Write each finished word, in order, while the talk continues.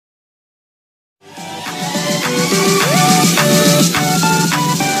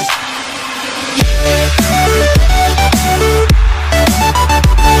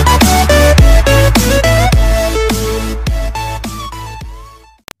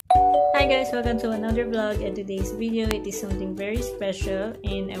guys, welcome to another vlog, and today's video it is something very special,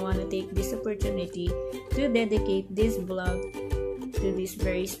 and I want to take this opportunity to dedicate this vlog to this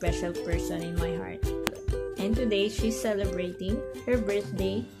very special person in my heart. And today she's celebrating her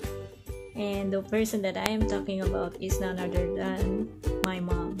birthday, and the person that I am talking about is none other than my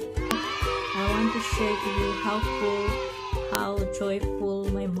mom. I want to share to you how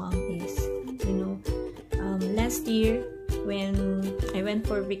joyful my mom is. Last year when I went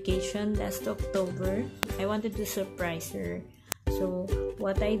for vacation last October, I wanted to surprise her. So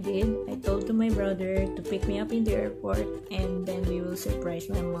what I did, I told to my brother to pick me up in the airport, and then we will surprise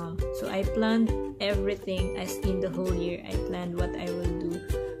my mom. So I planned everything, as in the whole year I planned what I will do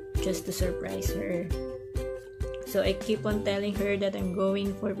just to surprise her. So I keep on telling her that I'm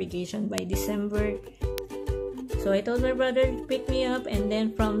going for vacation by December. So I told my brother to pick me up, and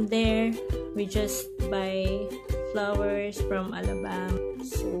then from there we just buy flowers from Alabama.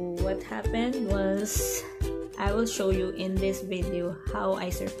 So what happened was, I will show you in this video how I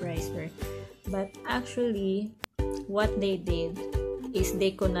surprised her. But actually, what they did is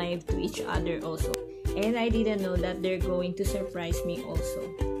they connived to each other also. And I didn't know that they're going to surprise me also,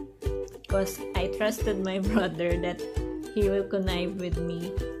 because I trusted my brother that he will connive with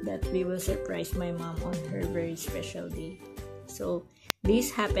me, that we will surprise my mom on her very special day. So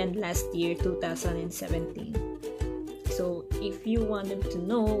this happened last year, 2017. So if you wanted to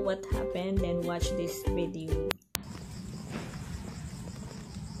know what happened, then watch this video.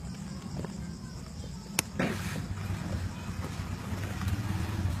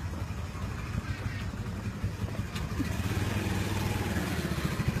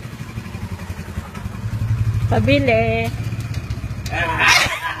 Pabili.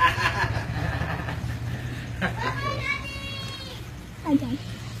 Ayan.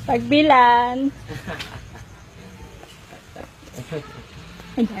 Pagbilan.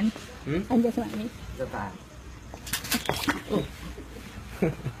 Ayan. Ayan sa mami.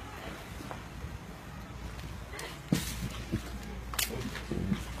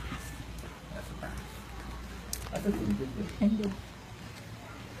 Ayan.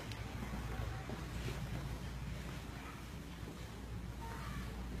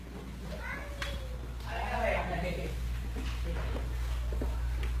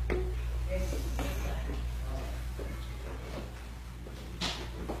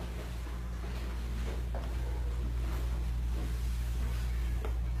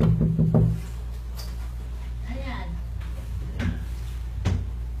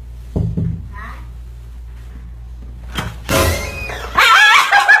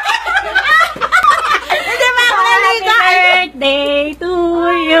 Birthday to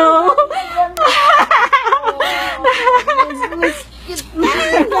you.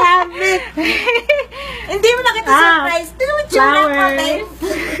 Hindi mo na kita surprise. Tingnan mo tsura ko, babe.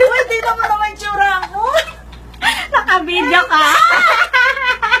 Uy, tingnan mo naman tsura ko. Naka-video ka.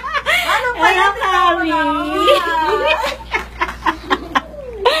 Ano pa yan?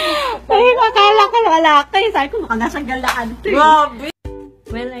 Ay, akala ko wala kayo. Sabi ko, baka nasa galaan to. Grabe.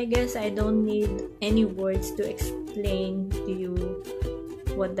 Well, I guess I don't need any words to explain to you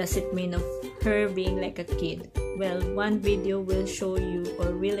what does it mean of her being like a kid. Well, one video will show you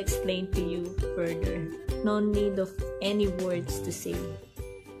or will explain to you further. No need of any words to say,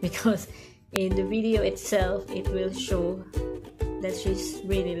 because in the video itself, it will show that she's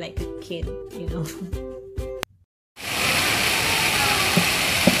really like a kid, you know.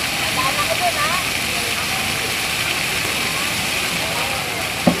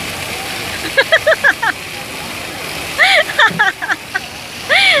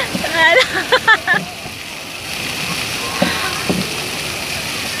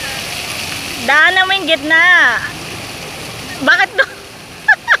 Daan na mo yung gitna. Bakit to?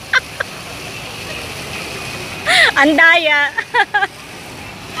 Andaya.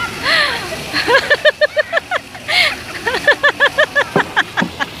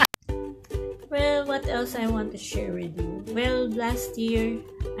 Well, what else I want to share with you? Well, last year,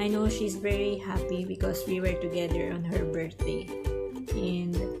 I know she's very happy because we were together on her birthday.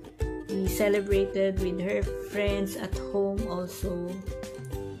 And we celebrated with her friends at home also.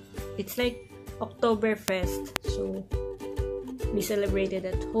 It's like Oktoberfest, so we celebrated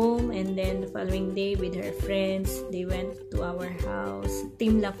at home, and then the following day with her friends, they went to our house.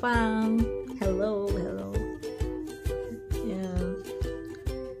 Team Lafang, hello. Yeah.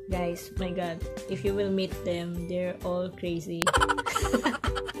 Guys, my god, if you will meet them, they're all crazy.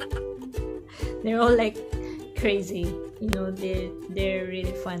 They're all like crazy, you know. They're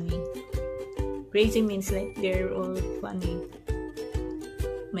really funny. Crazy means like they're all funny.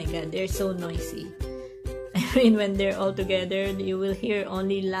 My god, they're so noisy. when they're all together, you will hear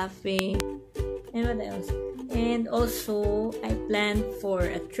only laughing. And what else? And also, I planned for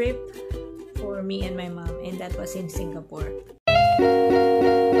a trip for me and my mom, and that was in Singapore.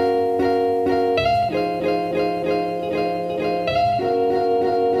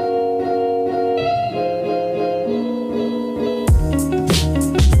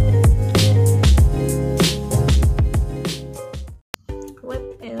 What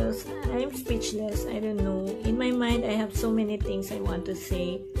else? I'm speechless. I don't know. In my mind, I have so many things I want to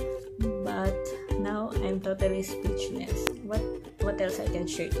say, but now I'm totally speechless. What else I can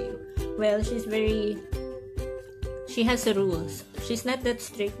share to you? Well, she has the rules. She's not that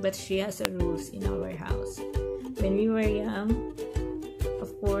strict, but she has the rules in our house. When we were young,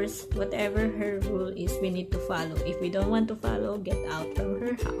 of course, whatever her rule is, we need to follow. If we don't want to follow, get out from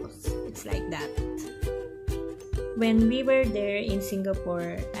her house. It's like that. When we were there in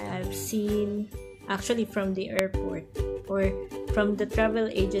Singapore, I've seen, actually from the airport or from the travel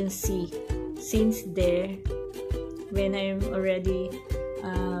agency, since there, when I'm already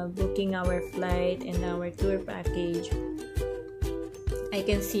booking our flight and our tour package, I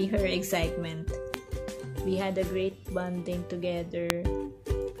can see her excitement. We had a great bonding together.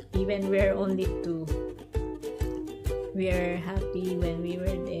 Even we're only two, we are happy when we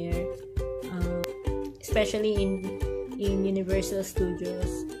were there, especially in Universal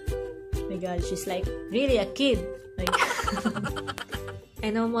Studios. Oh my God, she's like really a kid. Like I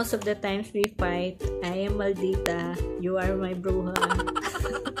know most of the times we fight. I am Maldita, you are my bruja.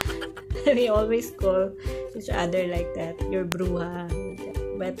 We always call each other like that, your bruja.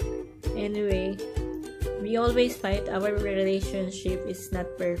 But anyway, we always fight. Our relationship is not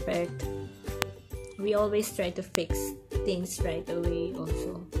perfect. We always try to fix things right away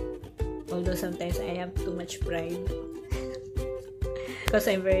also. Although sometimes I have too much pride because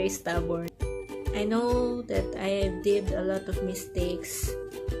I'm very stubborn. I know that I did a lot of mistakes,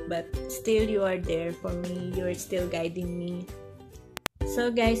 but still you are there for me. You are still guiding me.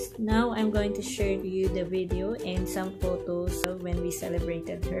 So guys, now I'm going to share to you the video and some photos of when we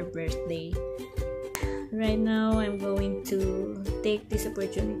celebrated her birthday. Right now, I'm going to take this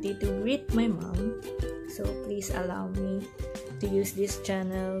opportunity to greet my mom. So please allow me to use this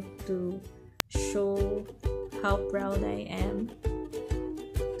channel to show how proud I am,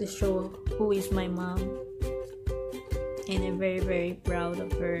 to show who is my mom. And I'm very, very proud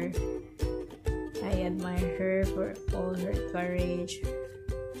of her. I admire her for all her courage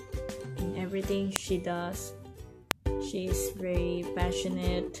in everything she does. She is very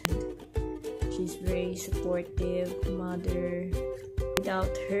passionate. She's very supportive mother.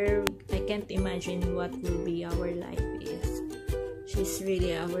 Without her, I can't imagine what will be our life is. She's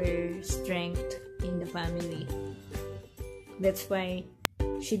really our strength in the family. That's why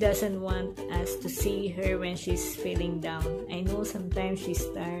she doesn't want us to see her when she's feeling down. I know sometimes she's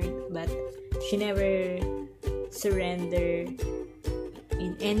tired, but she never surrender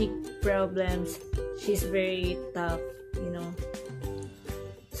in any problems. She's very tough, you know.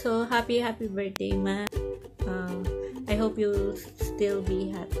 So happy birthday, ma. I hope you'll still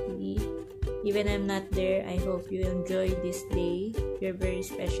be happy. Even I'm not there, I hope you enjoy this day, your very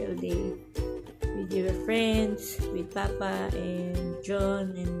special day, with your friends, with Papa and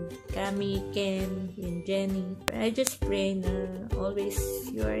John and Kami, Ken, and Jenny. I just pray na always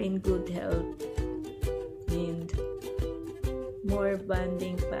you are in good health and more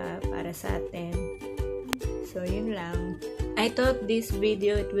bonding pa para sa atin. So yun lang. I thought this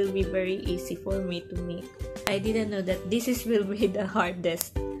video it will be very easy for me to make. I didn't know that this will be the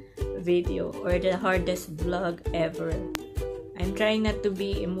hardest video or the hardest vlog ever. I'm trying not to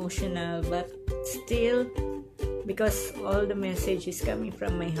be emotional, but still, because all the message is coming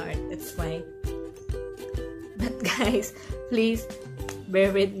from my heart, that's why. But guys, please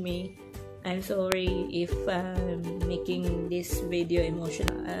bear with me. I'm sorry if I'm making this video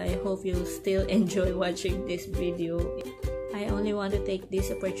emotional. I hope you'll still enjoy watching this video. I only want to take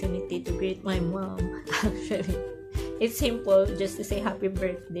this opportunity to greet my mom. Actually, it's simple, just to say happy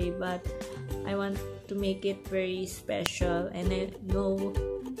birthday, but I want to make it very special, and I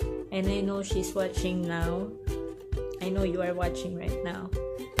know she's watching now. I know you are watching right now.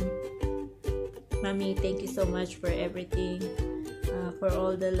 Mommy, thank you so much for everything, for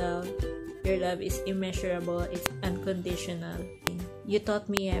all the love. Your love is immeasurable, it's unconditional. You taught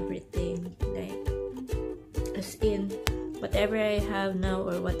me everything, like, as in, whatever I have now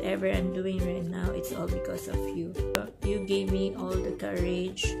or whatever I'm doing right now, it's all because of you. You gave me all the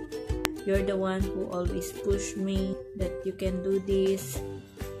courage. You're the one who always pushed me that you can do this,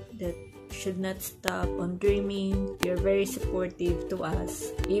 that should not stop on dreaming. You're very supportive to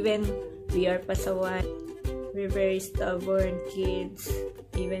us. Even we are pasaway, we're very stubborn kids,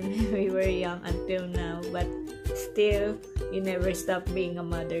 even when we were young until now, but still, you never stop being a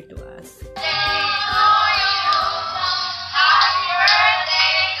mother to us.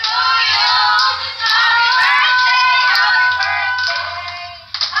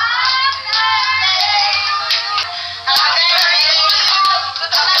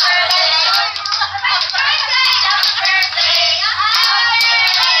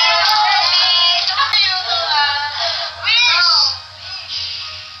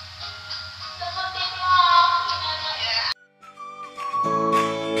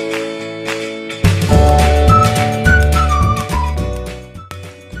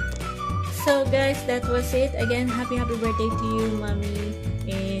 So guys, that was it. Again, happy birthday to you, mommy.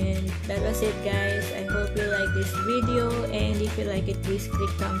 And that was it, guys. I hope you like this video, and if you like it, please click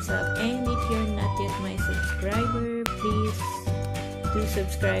thumbs up. And if you're not yet my subscriber, please do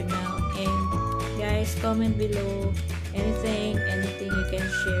subscribe now. And guys, comment below anything you can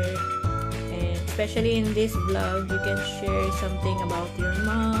share. And especially in this vlog, you can share something about your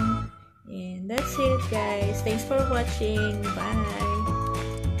mom. And that's it, guys. Thanks for watching. Bye.